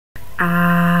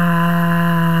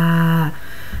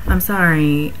I'm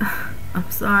sorry. I'm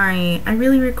sorry. I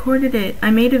really recorded it.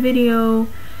 I made a video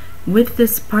with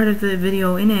this part of the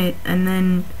video in it, and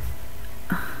then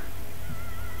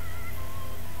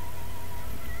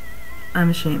I'm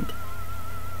ashamed.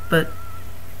 But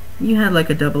you had like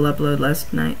a double upload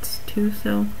last night too,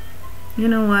 so you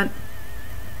know what?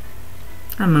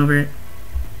 I'm over it.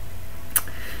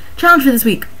 Challenge for this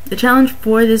week. The challenge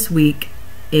for this week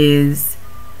is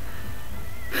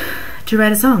to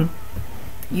write a song.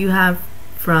 You have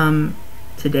from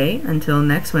today until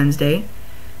next Wednesday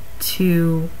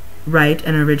to write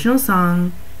an original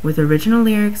song with original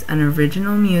lyrics and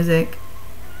original music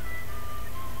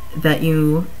that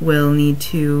you will need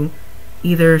to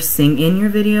either sing in your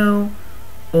video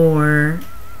or,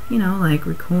 you know, like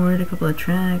record a couple of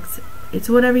tracks. It's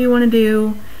whatever you want to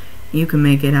do. You can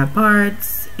make it have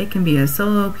parts. It can be a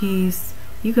solo piece.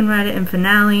 You can write it in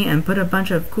finale and put a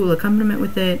bunch of cool accompaniment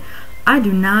with it. I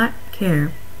do not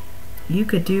care. You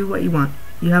could do what you want.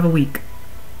 You have a week.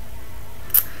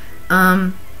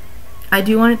 I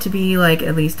do want it to be like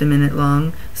at least a minute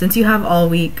long. Since you have all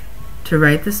week to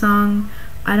write the song,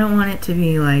 I don't want it to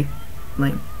be like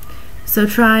lame. So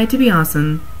try to be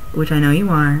awesome, which I know you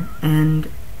are,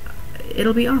 and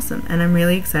it'll be awesome, and I'm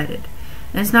really excited.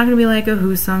 And it's not going to be like a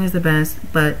whose song is the best,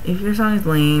 but if your song is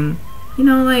lame, you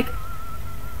know, like,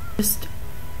 just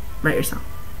write your song.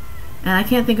 And I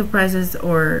can't think of prizes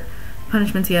or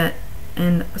punishments yet,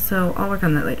 and so I'll work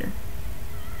on that later.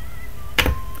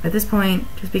 At this point,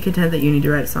 just be content that you need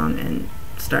to write a song and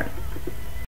start it.